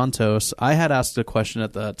Ruben Santos. I had asked a question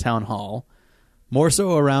at the town hall, more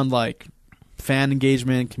so around like fan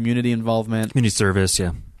engagement, community involvement. Community service,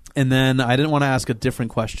 yeah. And then I didn't want to ask a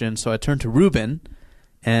different question, so I turned to Ruben,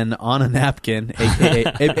 and on a napkin,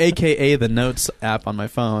 aka the Notes app on my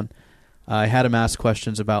phone, I had him ask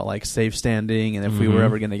questions about like safe standing and if we were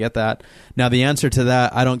ever going to get that. Now the answer to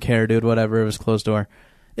that, I don't care, dude. Whatever, it was closed door.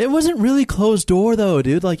 It wasn't really closed door though,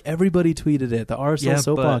 dude. Like everybody tweeted it. The RSL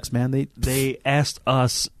soapbox, man. They asked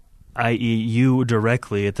us, i.e., you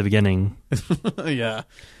directly at the beginning. Yeah,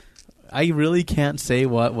 I really can't say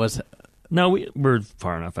what was. No, we're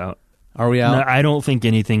far enough out. Are we out? No, I don't think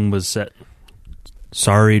anything was said.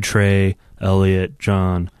 Sorry, Trey, Elliot,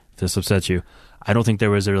 John, if this upsets you. I don't think there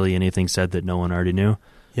was really anything said that no one already knew.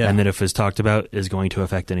 Yeah. And that if it's talked about is going to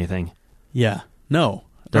affect anything. Yeah. No.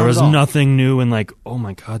 There was nothing new and like, oh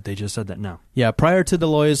my God, they just said that. No. Yeah, prior to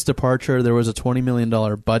Deloy's departure, there was a $20 million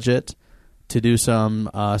budget to do some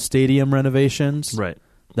stadium renovations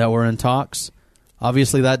that were in talks.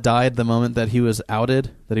 Obviously, that died the moment that he was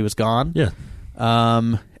outed, that he was gone. Yeah.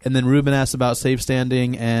 And then Ruben asked about safe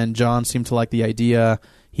standing, and John seemed to like the idea.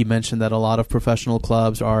 He mentioned that a lot of professional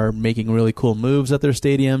clubs are making really cool moves at their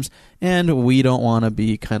stadiums, and we don't want to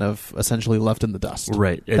be kind of essentially left in the dust.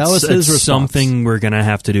 Right. That was his response. Something we're going to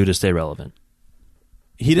have to do to stay relevant.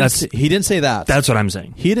 He didn't say that. That's what I'm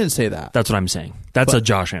saying. He didn't say that. That's what I'm saying. That's a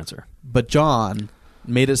Josh answer. But John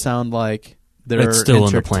made it sound like it's still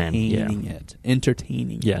in the plan.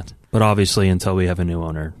 Entertaining it. But obviously until we have a new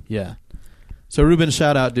owner. Yeah. So Ruben,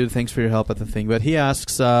 shout out, dude. Thanks for your help at the thing. But he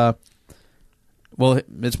asks, well,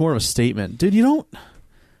 it's more of a statement. Dude, you don't...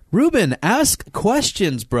 Ruben, ask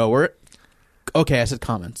questions, bro. Okay, I said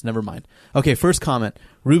comments. Never mind. Okay, first comment.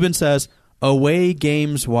 Ruben says, away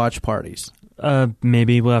games, watch parties.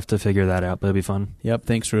 Maybe we'll have to figure that out, but it'll be fun. Yep,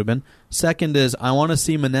 thanks, Ruben. Second is, I want to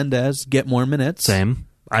see Menendez get more minutes. Same.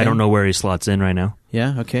 I don't know where he slots in right now.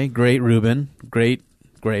 Yeah, okay. Great, Ruben. Great.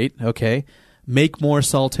 Okay. Make more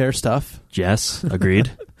Solitaire stuff. Yes,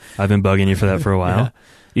 agreed. I've been bugging you for that for a while. Yeah.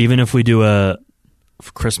 Even if we do a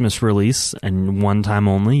Christmas release and one time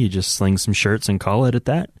only, you just sling some shirts and call it at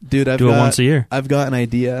that. Dude, do it once a year. I've got an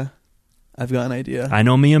idea. I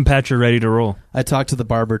know me and Patch are ready to roll. I talked to the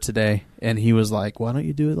barber today, and he was like, why don't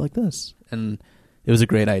you do it like this? And it was a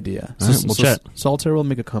great idea. We'll chat. Solitaire will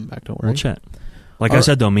make a comeback, don't worry. We'll chat. Like I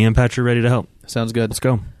said, though, me and Patch are ready to help. Sounds good. Let's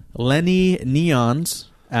go. Lenny Neons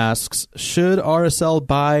asks, should RSL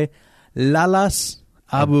buy Lalas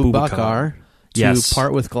Abubakar to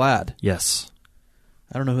part with Glad? Yes.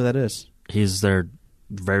 I don't know who that is. He's their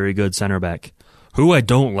very good center back, who I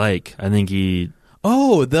don't like. I think he's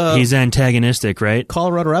antagonistic, right?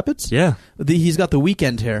 Colorado Rapids? Yeah. He's got the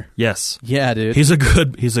weekend hair. Yes. Yeah, dude. He's a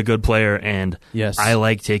good player, and yes. I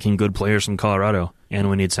like taking good players from Colorado, and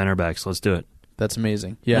we need center backs. Let's do it. That's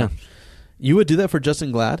amazing. Yeah. You would do that for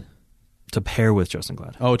Justin Glad? To pair with Justin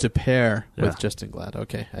Glad. Oh, to pair with Justin Glad.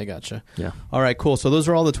 Okay, I gotcha. Yeah. All right, cool. So those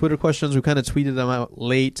are all the Twitter questions. We kind of tweeted them out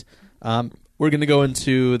late. We're going to go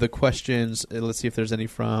into the questions. Let's see if there's any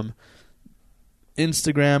from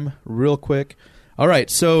Instagram real quick. All right,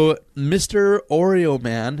 so Mr. Oreo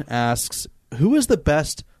Man asks, who is the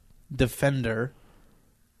best defender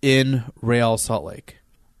in Real Salt Lake?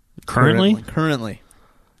 Currently.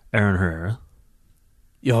 Aaron Herrera.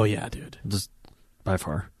 Oh, yeah, dude. Just by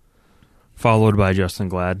far. Followed by Justin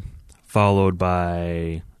Glad. Followed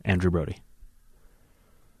by Andrew Brody.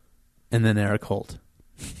 And then Eric Holt.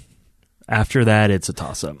 After that, it's a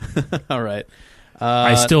toss-up. All right.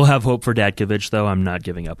 I still have hope for Datkovich, though. I'm not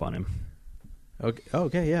giving up on him.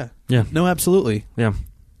 Okay, yeah. Yeah. No, absolutely. Yeah.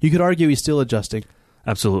 You could argue he's still adjusting.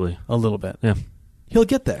 Absolutely. A little bit. Yeah. He'll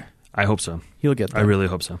get there. I hope so. He'll get there. I really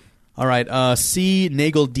hope so. All right. C.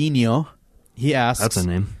 Nagaldino, he asks... That's a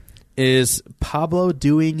name. Is Pablo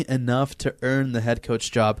doing enough to earn the head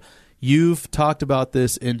coach job? You've talked about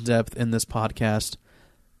this in depth in this podcast.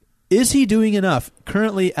 Is he doing enough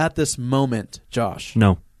currently at this moment, Josh?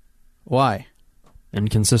 No. Why?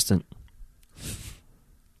 Inconsistent.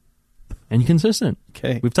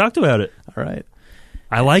 Okay. We've talked about it. All right.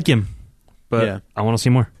 I like him, but I want to see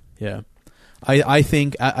more. Yeah. I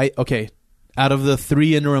think, okay, out of the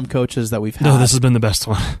 3 interim coaches that we've had... No, this has been the best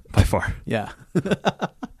one by far. Yeah.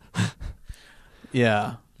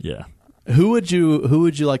 Yeah. Yeah. Who would you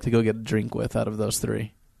like to go get a drink with out of those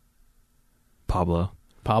 3? Pablo.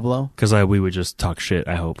 Pablo? Because we would just talk shit,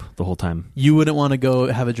 I hope, the whole time. You wouldn't want to go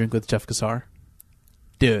have a drink with Jeff Cassar?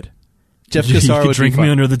 Dude. Jeff Cassar would would drink be fun.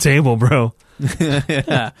 me under the table, bro.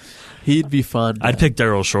 Yeah. He'd be fun. I'd pick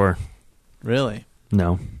Daryl Shore. Really?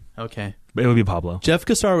 No. Okay. It would be Pablo. Jeff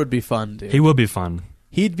Cassar would be fun, dude. He would be fun.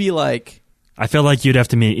 He'd be like... I feel like you'd have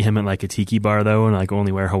to meet him at like a tiki bar, though, and like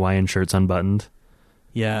only wear Hawaiian shirts unbuttoned.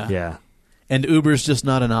 Yeah. Yeah. And Uber's just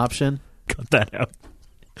not an option? Cut that out.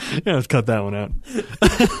 Yeah, let's cut that one out.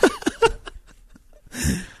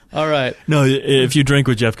 All right. No, if you drink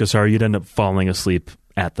with Jeff Cassar, you'd end up falling asleep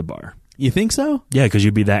at the bar. You think so? Yeah, because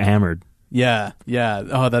you'd be that hammered. Yeah.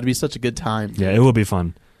 Oh, that'd be such a good time. Yeah, it would be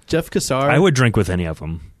fun. Jeff Cassar. I would drink with any of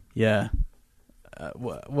them. Yeah.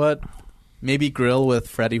 What? Maybe grill with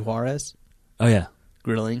Freddie Juarez? Oh, yeah.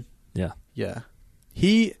 Grilling? Yeah. Yeah.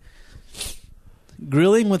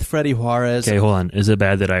 Grilling with Freddie Juarez. Okay, hold on. Is it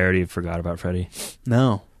bad that I already forgot about Freddie?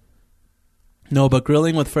 No, but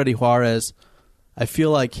grilling with Freddie Juarez, I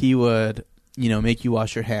feel like he would, make you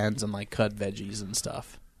wash your hands and like cut veggies and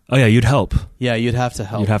stuff. Oh, yeah, you'd help. Yeah, you'd have to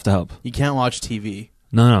help. You can't watch TV.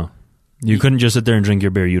 No. You couldn't just sit there and drink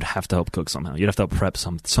your beer. You'd have to help cook somehow. You'd have to help prep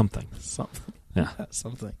something. Yeah.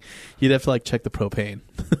 Something. You'd have to like check the propane.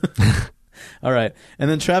 All right. And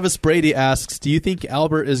then Travis Brady asks, do you think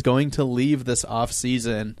Albert is going to leave this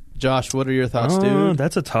offseason? Josh, what are your thoughts, dude?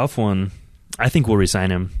 That's a tough one. I think we'll re-sign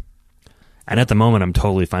him. And at the moment, I'm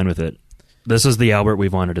totally fine with it. This is the Albert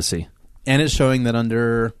we've wanted to see. And it's showing that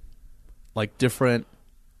under like different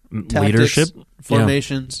leadership,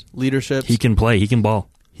 formations, leaderships. He can play. He can ball.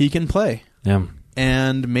 He can play. Yeah.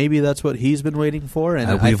 And maybe that's what he's been waiting for.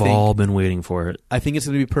 And we've all been waiting for it. I think it's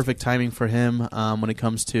going to be perfect timing for him when it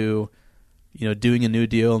comes to doing a new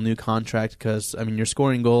deal, new contract. Because you're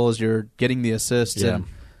scoring goals, you're getting the assists, and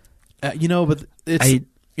but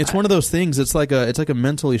it's one of those things. It's like a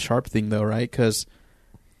mentally sharp thing, though, right? Because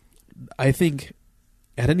I think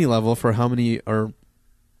at any level, for how much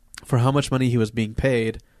money he was being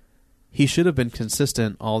paid, he should have been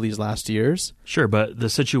consistent all these last years. Sure, but the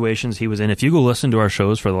situations he was in, if you go listen to our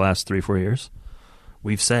shows for the last 3-4 years,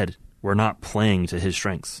 we've said we're not playing to his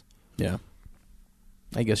strengths. Yeah.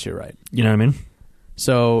 I guess you're right. You know what I mean?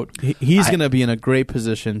 So he's going to be in a great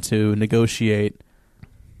position to negotiate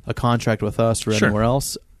a contract with us or anywhere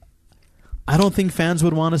else. I don't think fans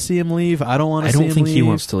would want to see him leave. I don't want to see him leave. I don't think he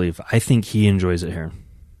wants to leave. I think he enjoys it here.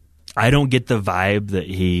 I don't get the vibe that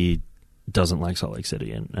he doesn't like Salt Lake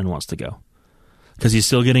City and wants to go. Because he's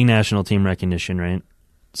still getting national team recognition, right?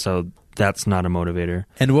 So that's not a motivator.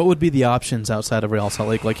 And what would be the options outside of Real Salt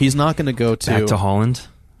Lake? Like, he's not going to go back to Holland.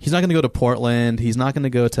 He's not going to go to Portland. He's not going to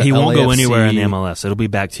go to He won't LAFC. go anywhere in the MLS. It'll be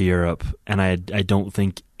back to Europe. And I don't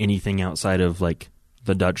think anything outside of like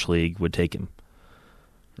the Dutch league would take him.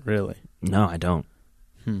 Really? No, I don't.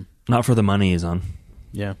 Not for the money he's on.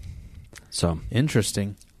 Yeah. So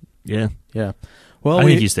interesting. Yeah. Well, I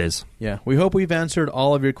think he stays. Yeah. We hope we've answered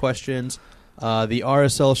all of your questions. The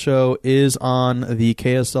RSL show is on the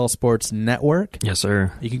KSL Sports Network. Yes,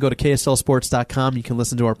 sir. You can go to KSLSports.com. You can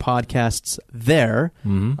listen to our podcasts there.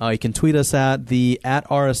 Mm-hmm. You can tweet us at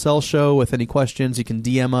RSL show with any questions. You can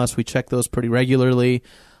DM us. We check those pretty regularly.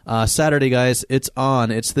 Saturday, guys, it's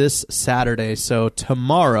on. It's this Saturday. So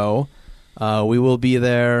tomorrow, we will be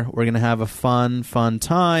there. We're going to have a fun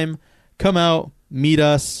time. Come out. Meet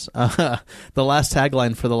us. The last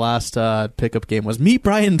tagline for the last pickup game was "Meet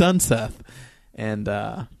Brian Dunseth," and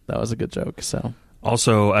that was a good joke. So,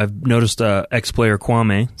 also, I've noticed ex-player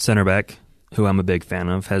Kwame, center back, who I'm a big fan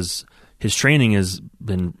of, his training has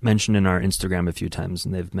been mentioned in our Instagram a few times,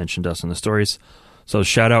 and they've mentioned us in the stories. So,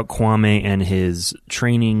 shout out Kwame and his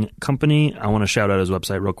training company. I want to shout out his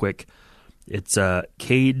website real quick. It's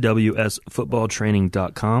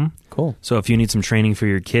kwsfootballtraining.com. Cool. So if you need some training for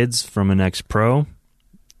your kids from an ex-pro,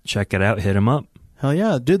 check it out. Hit him up. Hell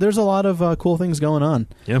yeah. Dude, there's a lot of cool things going on.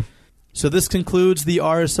 Yeah. So this concludes the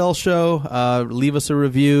RSL show. Leave us a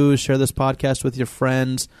review. Share this podcast with your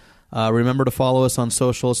friends. Remember to follow us on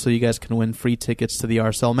social so you guys can win free tickets to the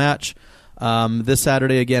RSL match. This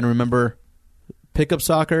Saturday, again, remember, pick up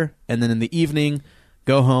soccer, and then in the evening,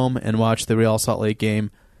 go home and watch the Real Salt Lake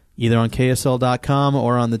game. Either on KSL.com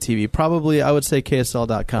or on the TV. Probably, I would say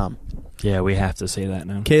KSL.com. Yeah, we have to say that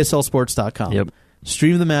now. KSLSports.com. Yep.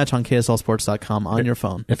 Stream the match on KSLSports.com on your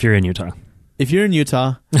phone. If you're in Utah.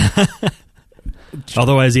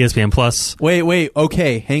 Otherwise, ESPN Plus. Wait.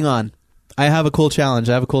 Okay, hang on. I have a cool challenge.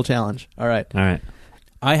 All right.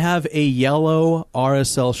 I have a yellow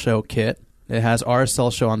RSL show kit. It has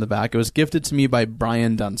RSL show on the back. It was gifted to me by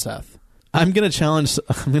Brian Dunseth. I'm going to challenge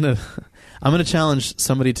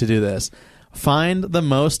somebody to do this. Find the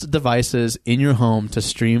most devices in your home to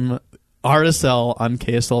stream RSL on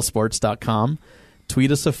KSLSports.com.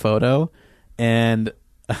 Tweet us a photo, and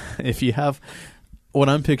if you have, what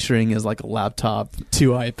I'm picturing is like a laptop,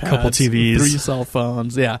 2 iPads, couple TVs, 3 cell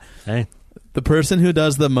phones. Yeah. Hey, the person who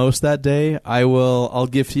does the most that day, I'll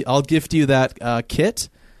gift you that kit,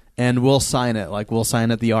 and we'll sign it. Like, we'll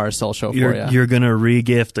sign at the RSL show for you. You're gonna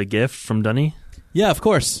re-gift a gift from Dunny? Yeah, of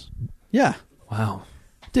course. Yeah. Wow,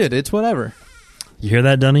 dude, it's whatever. You hear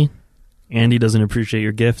that, Dunny? Andy doesn't appreciate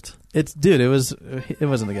your gift. It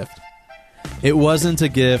wasn't a gift. It wasn't a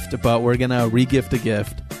gift, but we're gonna re-gift a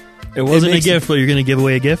gift. It wasn't a gift, but you're gonna give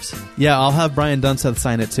away a gift? Yeah, I'll have Brian Dunseth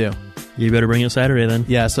sign it too. You better bring it Saturday then.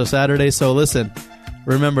 Yeah, so Saturday. So listen,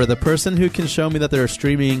 remember, the person who can show me that they're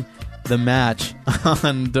streaming the match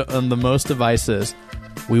on the most devices,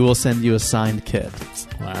 we will send you a signed kit.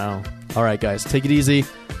 Wow. All right, guys, take it easy.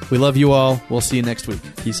 We love you all. We'll see you next week.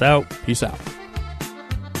 Peace out. Peace out.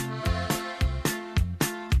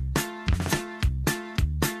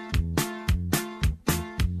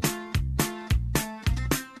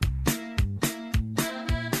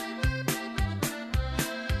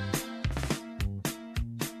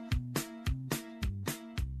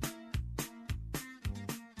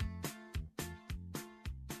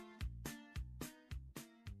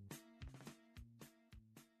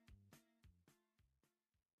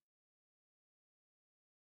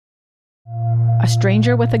 A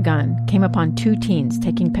stranger with a gun came upon 2 teens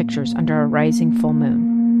taking pictures under a rising full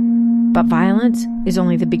moon. But violence is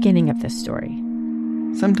only the beginning of this story.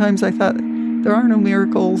 Sometimes I thought, there are no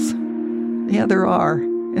miracles. Yeah, there are,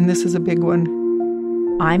 and this is a big one.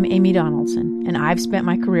 I'm Amy Donaldson, and I've spent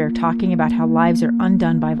my career talking about how lives are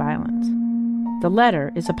undone by violence. The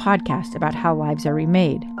Letter is a podcast about how lives are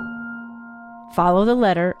remade. Follow The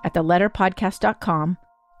Letter at theletterpodcast.com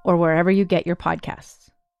or wherever you get your podcasts.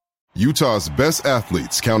 Utah's best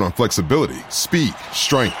athletes count on flexibility, speed,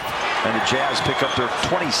 strength. And the Jazz pick up their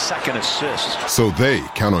 22nd assist. So they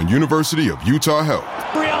count on University of Utah Health.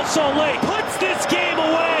 Real Salt Lake puts this game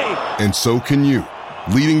away. And so can you.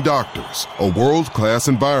 Leading doctors, a world-class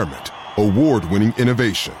environment, award-winning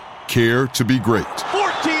innovation, care to be great.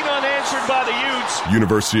 14 unanswered by the Utes.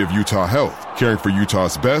 University of Utah Health, caring for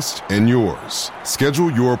Utah's best and yours.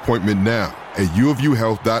 Schedule your appointment now at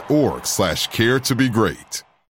uofuhealth.org/care to be great.